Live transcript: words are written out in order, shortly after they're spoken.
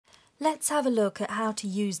Let's have a look at how to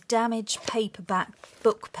use damaged paperback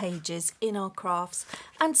book pages in our crafts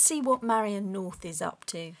and see what Marianne North is up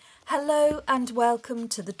to. Hello and welcome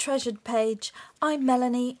to the Treasured Page. I'm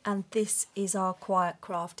Melanie and this is our quiet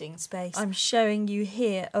crafting space. I'm showing you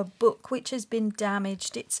here a book which has been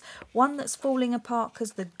damaged. It's one that's falling apart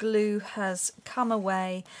because the glue has come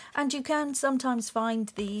away, and you can sometimes find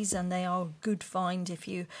these, and they are a good find if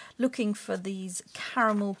you're looking for these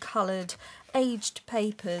caramel coloured aged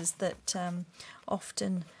papers that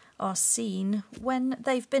often are seen when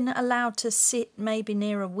they've been allowed to sit maybe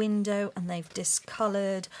near a window and they've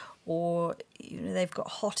discoloured, or they've got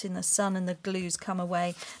hot in the sun and the glue's come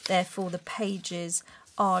away. Therefore the pages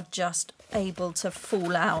are just able to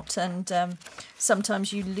fall out, and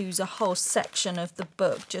sometimes you lose a whole section of the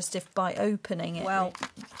book just by opening it. Well,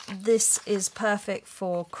 this is perfect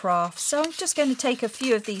for crafts, so I'm just going to take a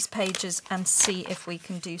few of these pages and see if we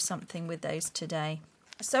can do something with those today.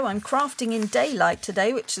 So I'm crafting in daylight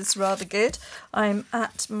today, which is rather good. I'm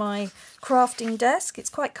at my crafting desk.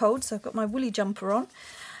 It's quite cold, so I've got my woolly jumper on.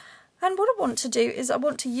 And what I want to do is I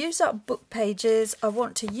want to use up book pages. I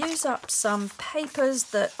want to use up some papers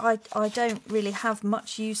that I don't really have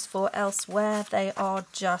much use for elsewhere. They are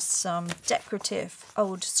just some decorative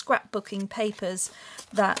old scrapbooking papers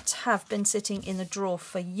that have been sitting in the drawer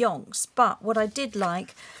for yonks. But what I did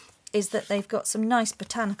like is that they've got some nice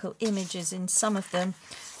botanical images in some of them.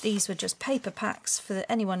 These were just paper packs for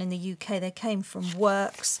anyone in the UK. They came from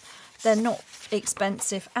Works. They're not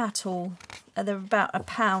expensive at all. They're about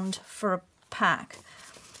 £1 for a pack.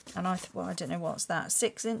 And I thought, well, I don't know what's that,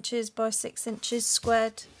 6 inches by 6 inches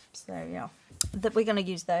squared. So yeah, that we're going to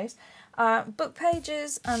use those. Book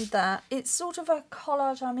pages and that. It's sort of a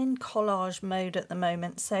collage. I'm in collage mode at the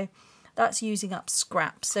moment, so that's using up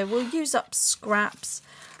scraps. So we'll use up scraps.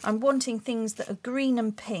 I'm wanting things that are green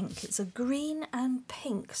and pink. It's a green and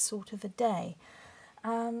pink sort of a day.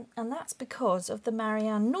 And that's because of the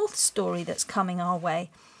Marianne North story that's coming our way.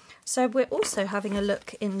 So we're also having a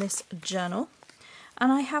look in this journal,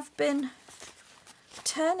 and I have been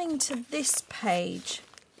turning to this page.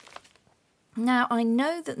 Now I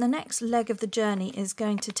know that the next leg of the journey is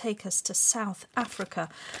going to take us to South Africa,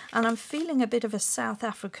 and I'm feeling a bit of a South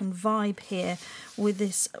African vibe here with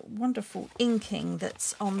this wonderful inking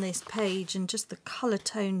that's on this page and just the colour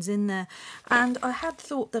tones in there. And I had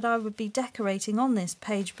thought that I would be decorating on this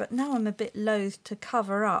page, but now I'm a bit loath to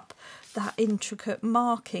cover up that intricate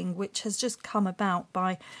marking which has just come about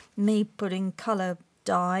by me putting colour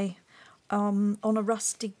dye on a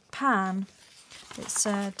rusty pan. It's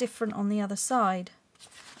different on the other side,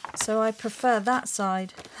 so I prefer that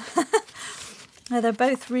side. They're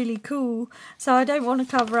both really cool, so I don't want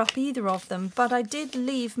to cover up either of them, but I did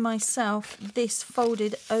leave myself this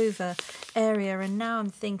folded over area, and now I'm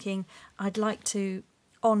thinking I'd like to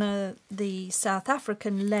honour the South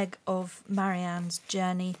African leg of Marianne's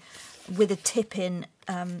journey with a tip-in,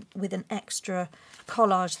 with an extra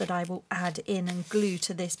collage that I will add in and glue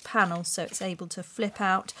to this panel so it's able to flip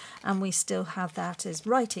out, and we still have that as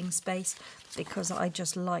writing space because I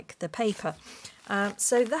just like the paper.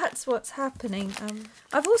 So that's what's happening.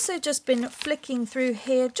 I've also just been flicking through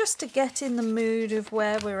here just to get in the mood of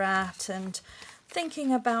where we're at and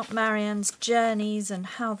thinking about Marianne's journeys and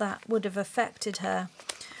how that would have affected her.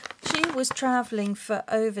 She was travelling for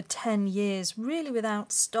over 10 years, really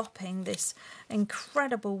without stopping, this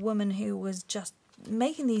incredible woman who was just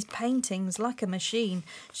making these paintings like a machine.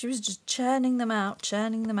 She was just churning them out,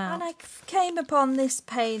 churning them out. And I came upon this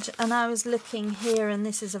page and I was looking here, and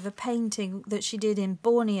this is of a painting that she did in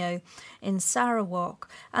Borneo, in Sarawak.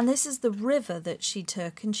 And this is the river that she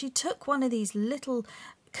took. And she took one of these little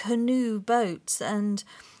canoe boats, and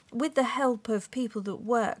with the help of people that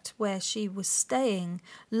worked where she was staying,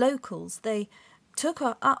 locals, they took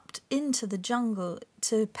her up into the jungle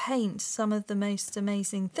to paint some of the most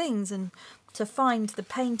amazing things and to find the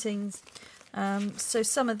paintings. So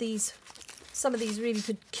some of these really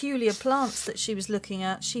peculiar plants that she was looking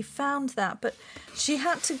at, she found that, but she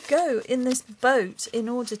had to go in this boat in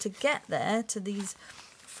order to get there to these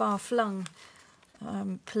far-flung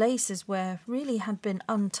places where really had been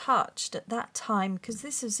untouched at that time, because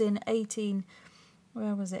this was in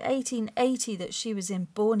 1880 that she was in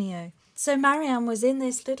Borneo. So Marianne was in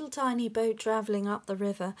this little tiny boat travelling up the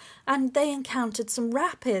river, and they encountered some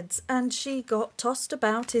rapids, and she got tossed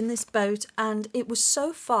about in this boat, and it was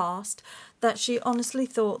so fast that she honestly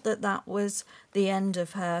thought that that was the end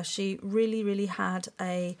of her. She really, really had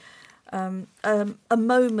a a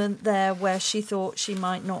moment there where she thought she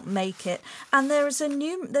might not make it. And there's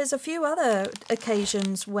a few other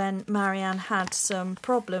occasions when Marianne had some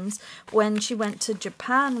problems. When she went to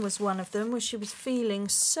Japan was one of them, where she was feeling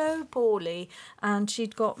so poorly and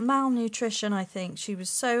she'd got malnutrition, I think. She was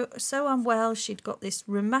so unwell. She'd got this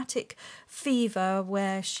rheumatic fever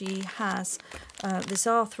where she has this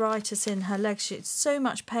arthritis in her legs. She had so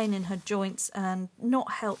much pain in her joints and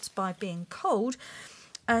not helped by being cold.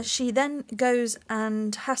 She then goes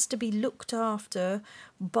and has to be looked after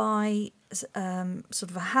by sort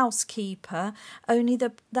of a housekeeper, only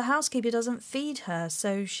the housekeeper doesn't feed her,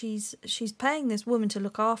 so she's paying this woman to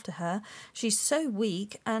look after her. She's so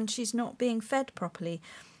weak and she's not being fed properly.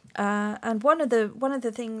 And one of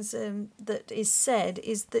the things that is said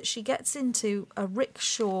is that she gets into a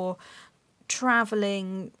rickshaw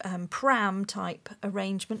travelling pram type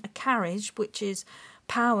arrangement, a carriage which is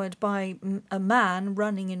powered by a man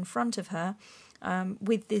running in front of her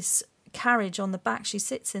with this carriage on the back. She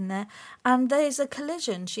sits in there and there's a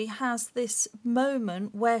collision. She has this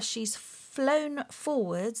moment where she's flown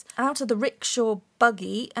forwards out of the rickshaw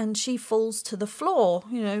buggy and she falls to the floor,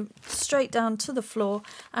 straight down to the floor,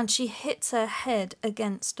 and she hits her head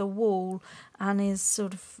against a wall and is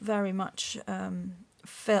sort of very much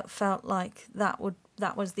felt like that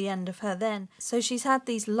was the end of her then. So she's had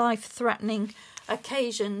these life-threatening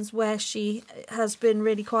occasions where she has been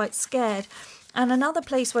really quite scared. And another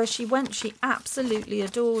place where she went, she absolutely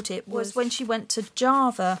adored it, was when she went to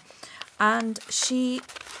Java and she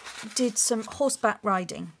did some horseback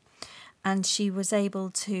riding, and she was able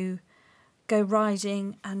to go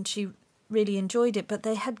riding and she really enjoyed it. But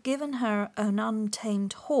they had given her an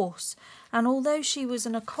untamed horse, and although she was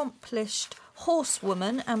an accomplished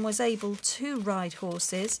horsewoman and was able to ride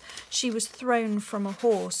horses, she was thrown from a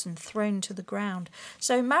horse and thrown to the ground.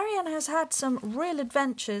 So Marianne has had some real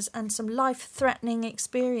adventures and some life-threatening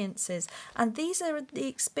experiences, and these are the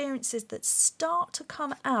experiences that start to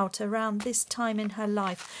come out around this time in her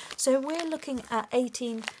life. So we're looking at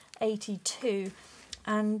 1882,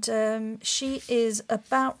 and she is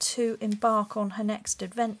about to embark on her next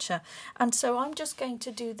adventure. And so I'm just going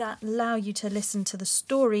to do that, allow you to listen to the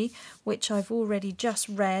story, which I've already just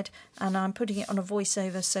read, and I'm putting it on a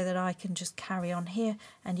voiceover so that I can just carry on here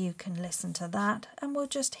and you can listen to that, and we'll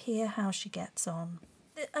just hear how she gets on.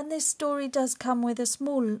 And this story does come with a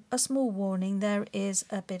small warning. There is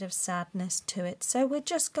a bit of sadness to it, so we're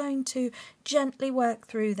just going to gently work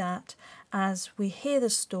through that as we hear the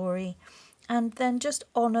story, and then just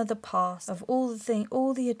honour the past of all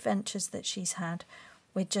the adventures that she's had.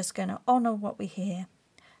 We're just going to honour what we hear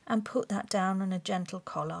and put that down on a gentle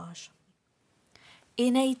collage.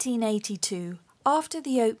 In 1882, after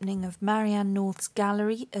the opening of Marianne North's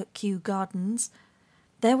gallery at Kew Gardens,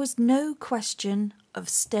 there was no question of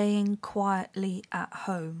staying quietly at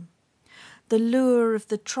home. The lure of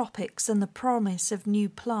the tropics and the promise of new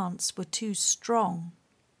plants were too strong.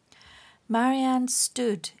 Marianne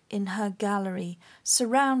stood in her gallery,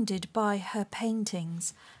 surrounded by her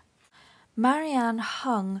paintings. Marianne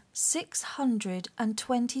hung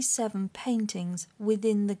 627 paintings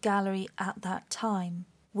within the gallery at that time.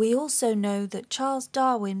 We also know that Charles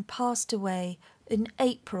Darwin passed away in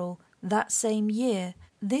April that same year.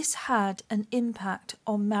 This had an impact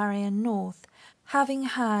on Marianne North, having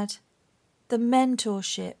had the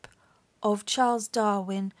mentorship of Charles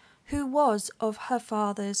Darwin, who was of her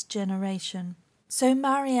father's generation. So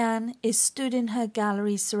Marianne is stood in her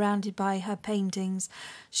gallery surrounded by her paintings.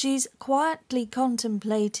 She's quietly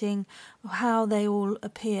contemplating how they all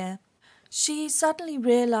appear. She suddenly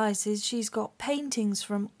realises she's got paintings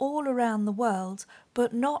from all around the world,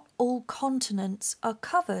 but not all continents are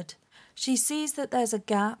covered. She sees that there's a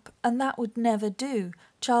gap, and that would never do.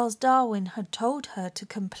 Charles Darwin had told her to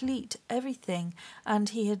complete everything, and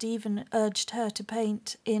he had even urged her to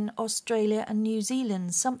paint in Australia and New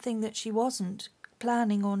Zealand, something that she wasn't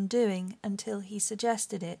planning on doing until he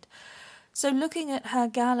suggested it. So looking at her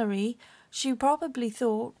gallery, she probably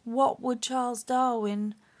thought, what would Charles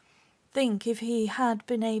Darwin think if he had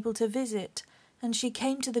been able to visit? And she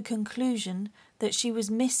came to the conclusion that she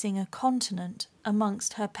was missing a continent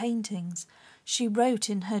amongst her paintings. She wrote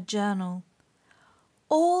in her journal,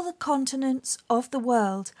 "All the continents of the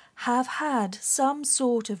world have had some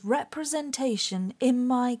sort of representation in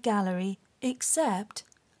my gallery except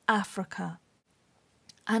Africa.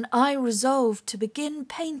 And I resolved to begin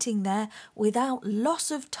painting there without loss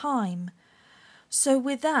of time." So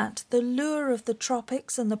with that, the lure of the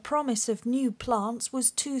tropics and the promise of new plants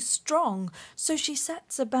was too strong, so she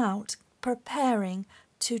sets about preparing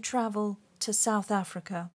to travel to South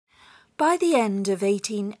Africa. By the end of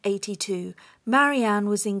 1882, Marianne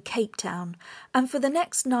was in Cape Town, and for the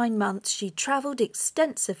next 9 months she travelled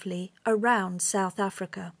extensively around South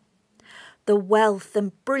Africa. The wealth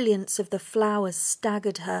and brilliance of the flowers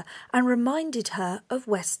staggered her and reminded her of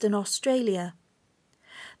Western Australia.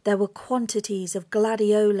 There were quantities of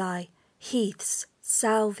gladioli, heaths,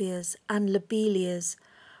 salvias and lobelias,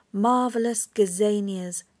 marvellous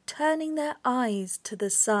gazanias turning their eyes to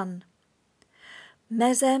the sun,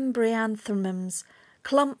 mesembryanthemums,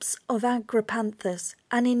 clumps of agrippanthus,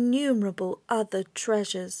 and innumerable other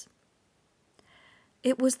treasures.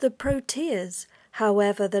 It was the proteas,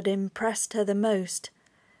 however, that impressed her the most.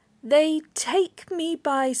 They take me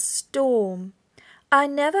by storm. I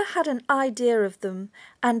never had an idea of them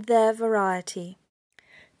and their variety.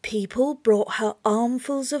 People brought her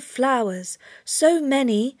armfuls of flowers, so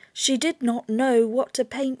many she did not know what to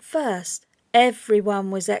paint first.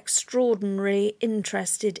 Everyone was extraordinarily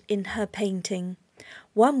interested in her painting.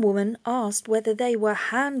 One woman asked whether they were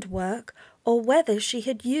handwork or whether she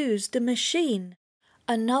had used a machine.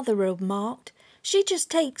 Another remarked, "She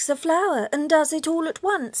just takes a flower and does it all at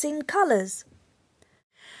once in colours."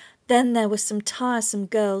 Then there were some tiresome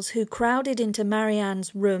girls who crowded into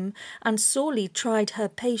Marianne's room and sorely tried her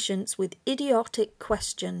patience with idiotic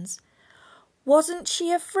questions. Wasn't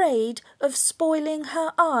she afraid of spoiling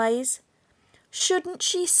her eyes? Shouldn't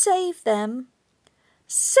she save them?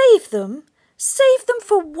 Save them? Save them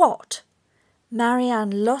for what?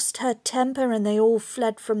 Marianne lost her temper and they all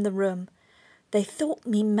fled from the room. They thought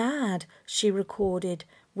me mad, she recorded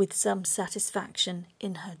with some satisfaction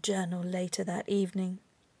in her journal later that evening.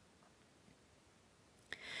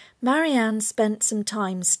 Marianne spent some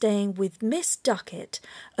time staying with Miss Duckett,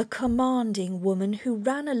 a commanding woman who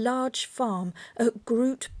ran a large farm at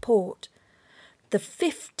Groote Poort. The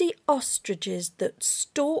 50 ostriches that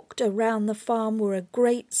stalked around the farm were a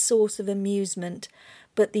great source of amusement,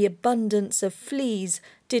 but the abundance of fleas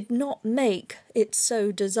did not make it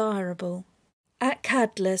so desirable. At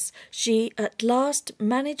Cadlis, she at last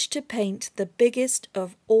managed to paint the biggest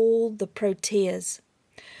of all the proteas,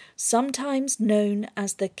 sometimes known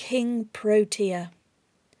as the King Protea.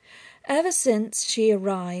 Ever since she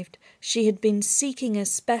arrived, she had been seeking a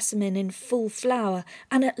specimen in full flower,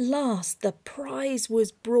 and at last the prize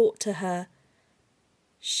was brought to her.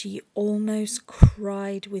 She almost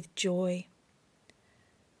cried with joy.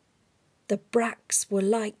 The bracts were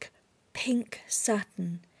like pink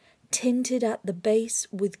satin, tinted at the base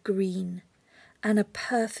with green, and a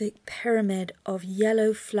perfect pyramid of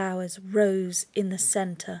yellow flowers rose in the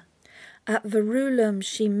centre. At Verulam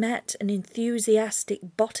she met an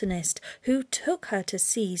enthusiastic botanist who took her to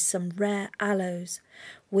see some rare aloes,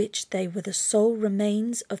 which they were the sole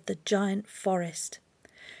remains of the giant forest.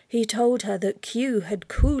 He told her that Q had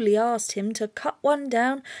coolly asked him to cut one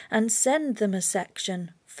down and send them a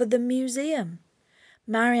section for the museum.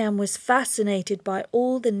 Marianne was fascinated by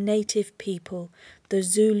all the native people, the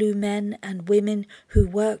Zulu men and women who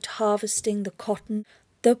worked harvesting the cotton,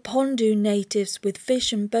 the Pondu natives with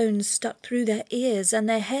fish and bones stuck through their ears and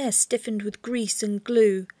their hair stiffened with grease and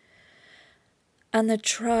glue, and the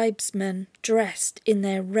tribesmen dressed in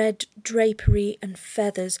their red drapery and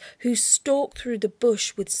feathers who stalked through the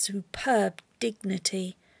bush with superb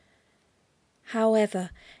dignity.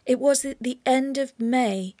 However, it was at the end of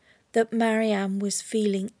May that Marianne was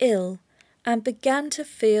feeling ill and began to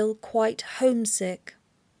feel quite homesick.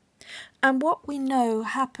 And what we know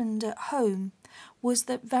happened at home was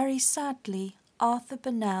that very sadly Arthur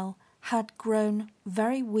Burnell had grown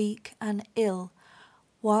very weak and ill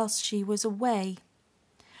whilst she was away.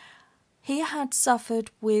 He had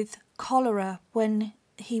suffered with cholera when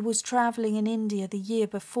he was travelling in India the year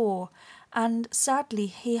before, and sadly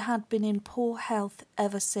he had been in poor health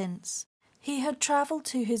ever since. He had travelled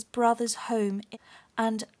to his brother's home,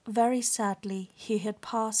 and very sadly he had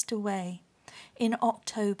passed away in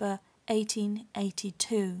October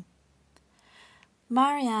 1882.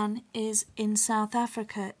 Marianne is in South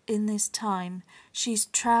Africa in this time. She's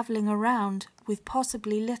travelling around with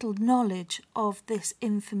possibly little knowledge of this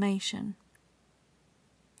information.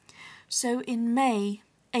 So in May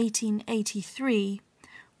 1883,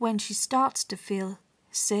 when she starts to feel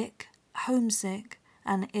sick, homesick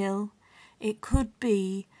and ill, it could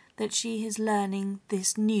be that she is learning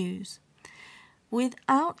this news.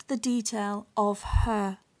 Without the detail of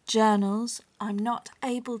her journals, I'm not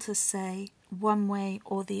able to say one way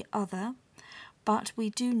or the other, but we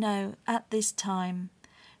do know at this time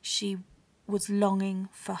she was longing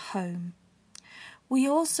for home. We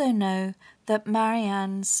also know that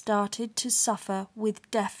Marianne started to suffer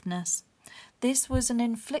with deafness. This was an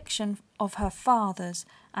infliction of her father's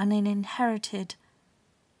and an inherited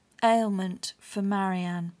ailment for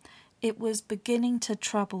Marianne. It was beginning to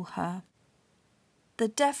trouble her. The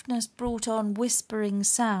deafness brought on whispering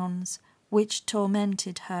sounds which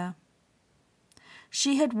tormented her.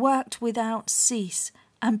 She had worked without cease,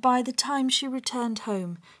 and by the time she returned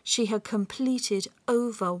home, she had completed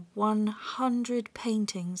over 100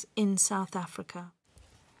 paintings in South Africa.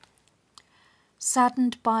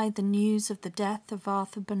 Saddened by the news of the death of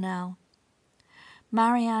Arthur Burnell,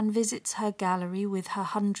 Marianne visits her gallery with her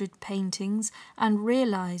 100 paintings and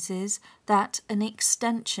realises that an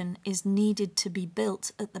extension is needed to be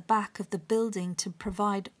built at the back of the building to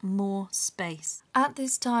provide more space. At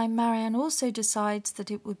this time, Marianne also decides that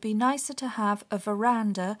it would be nicer to have a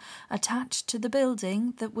veranda attached to the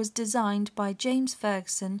building that was designed by James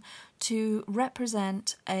Ferguson to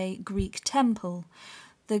represent a Greek temple.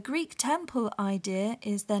 The Greek temple idea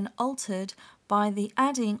is then altered by the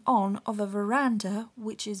adding on of a veranda,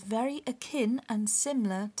 which is very akin and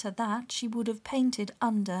similar to that she would have painted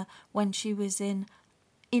under when she was in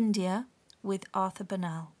India with Arthur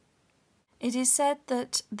Burnell. It is said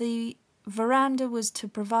that the veranda was to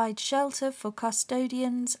provide shelter for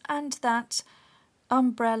custodians and that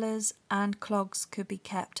umbrellas and clogs could be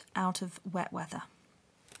kept out of wet weather.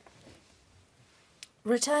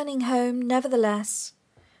 Returning home, nevertheless,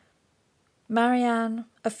 Marianne,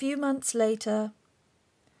 a few months later,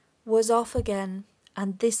 was off again,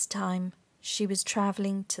 and this time she was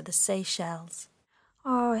travelling to the Seychelles.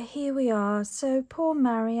 Oh, here we are. So poor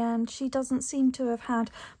Marianne, she doesn't seem to have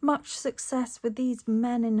had much success with these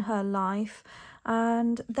men in her life,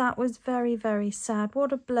 and that was very, very sad.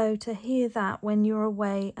 What a blow to hear that when you're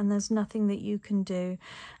away and there's nothing that you can do.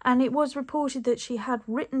 And it was reported that she had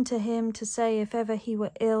written to him to say if ever he were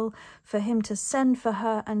ill, for him to send for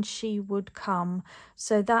her and she would come.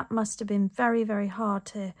 So that must have been very, very hard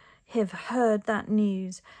to have heard that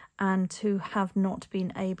news and to have not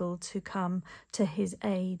been able to come to his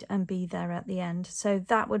aid and be there at the end. So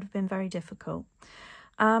that would have been very difficult.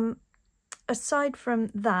 Aside from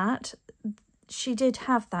that, she did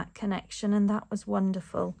have that connection and that was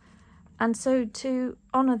wonderful. And so to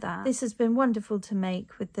honour that, this has been wonderful to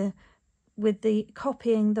make with the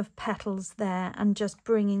copying the petals there and just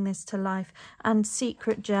bringing this to life, and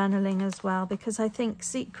secret journaling as well, because I think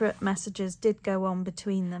secret messages did go on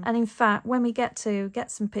between them. And in fact, when we get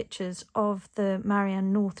some pictures of the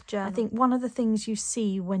Marianne North journal, I think one of the things you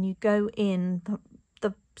see when you go in,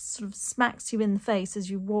 the sort of smacks you in the face as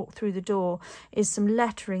you walk through the door, is some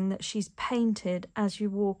lettering that she's painted as you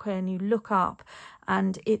walk in. You look up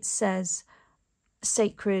and it says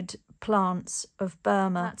Sacred Plants of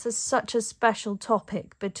Burma. That's such a special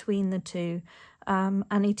topic between the two,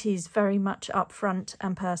 and it is very much upfront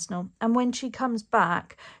and personal. And when she comes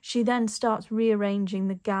back, she then starts rearranging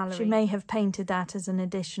the gallery. She may have painted that as an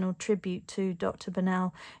additional tribute to Dr.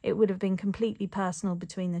 Burnell. It would have been completely personal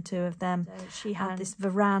between the two of them. So she had this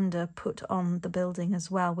veranda put on the building as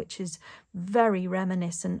well, which is very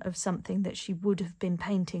reminiscent of something that she would have been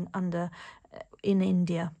painting under in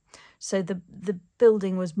India. So the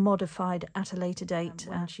building was modified at a later date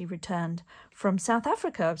and she returned from South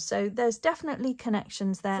Africa. So there's definitely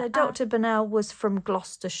connections there. So Dr. Burnell was from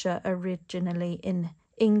Gloucestershire originally in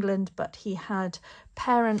England, but he had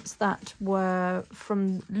parents that were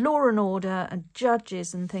from law and order and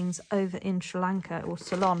judges and things over in Sri Lanka or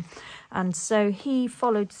Ceylon. And so he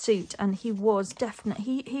followed suit, and he was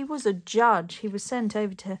definitely, he was a judge. He was sent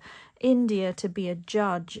over to India to be a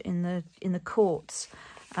judge in the courts.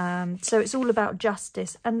 So it's all about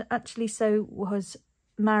justice, and actually so was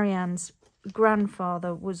Marianne's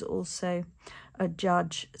grandfather was also a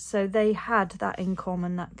judge, so they had that in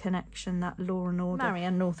common, that connection, that law and order.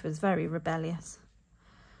 Marianne North was very rebellious.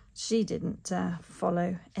 She didn't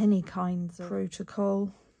follow any kinds of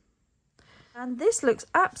protocol. And this looks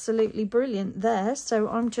absolutely brilliant there, so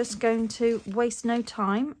I'm just going to waste no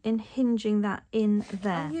time in hinging that in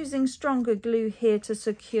there. I'm using stronger glue here to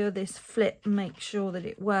secure this flip, make sure that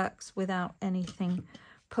it works without anything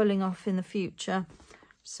pulling off in the future.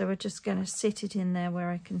 So we're just going to sit it in there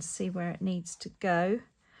where I can see where it needs to go.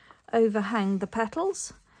 Overhang the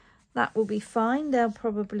petals. That will be fine. They'll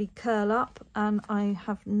probably curl up, and I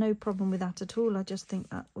have no problem with that at all. I just think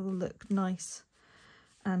that will look nice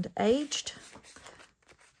and aged.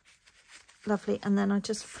 Lovely. And then I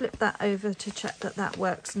just flip that over to check that that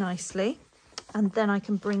works nicely, and then I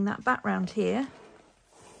can bring that back round here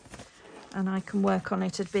and I can work on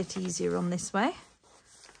it a bit easier on this way.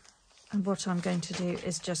 And what I'm going to do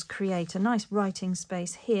is just create a nice writing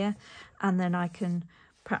space here, and then I can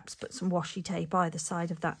perhaps put some washi tape either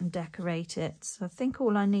side of that and decorate it. So I think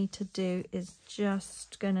all I need to do is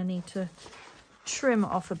just going to need to trim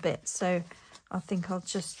off a bit. So I think I'll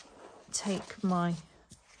just take my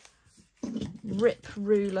rip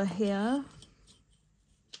ruler here.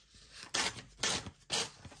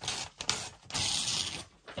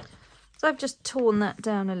 So I've just torn that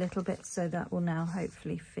down a little bit, so that will now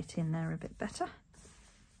hopefully fit in there a bit better.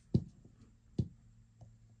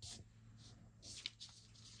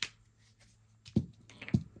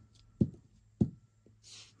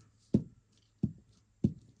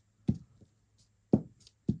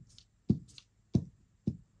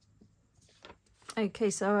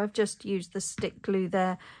 Okay, so I've just used the stick glue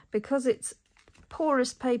there. Because it's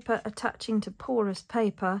porous paper attaching to porous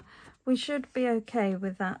paper, we should be okay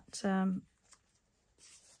with that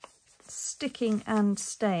sticking and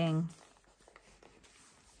staying.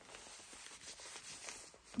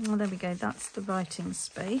 Well, there we go, that's the writing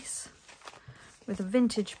space with a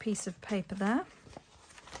vintage piece of paper there.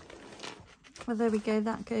 Well, there we go,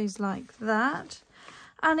 that goes like that.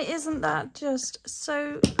 And isn't that just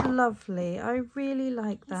so lovely? I really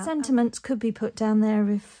like that. Sentiments could be put down there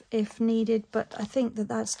if needed, but I think that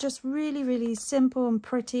that's just really, really simple and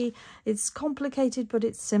pretty. It's complicated, but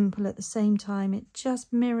it's simple at the same time. It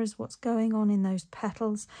just mirrors what's going on in those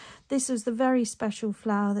petals. This was the very special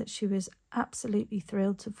flower that she was absolutely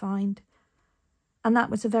thrilled to find. And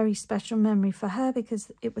that was a very special memory for her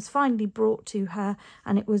because it was finally brought to her,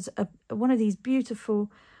 and it was one of these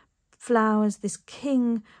beautiful flowers, this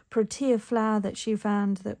king protea flower that she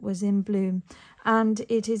found that was in bloom, and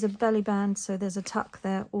it is a belly band, so there's a tuck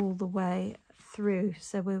there all the way through,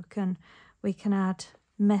 so we can add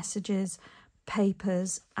messages,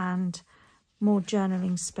 papers and more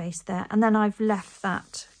journaling space there. And then I've left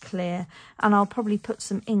that clear, and I'll probably put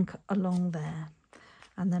some ink along there,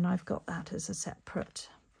 and then I've got that as a separate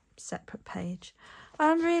page.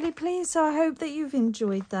 I'm really pleased, so I hope that you've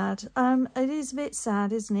enjoyed that. It is a bit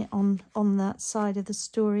sad, isn't it, on that side of the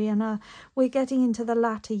story, and we're getting into the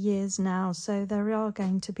latter years now, so there are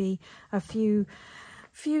going to be a few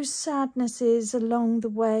sadnesses along the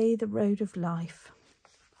way, the road of life.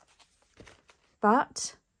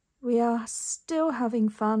 But we are still having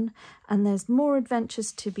fun, and there's more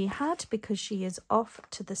adventures to be had because she is off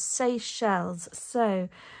to the Seychelles. So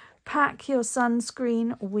pack your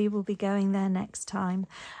sunscreen, we will be going there next time.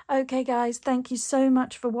 Okay guys, thank you so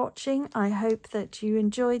much for watching. I hope that you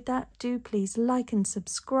enjoyed that. Do please like and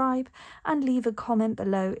subscribe and leave a comment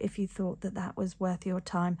below if you thought that that was worth your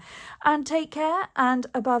time. And take care, and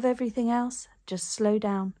above everything else, just slow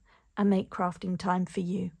down and make crafting time for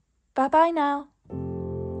you. Bye bye now.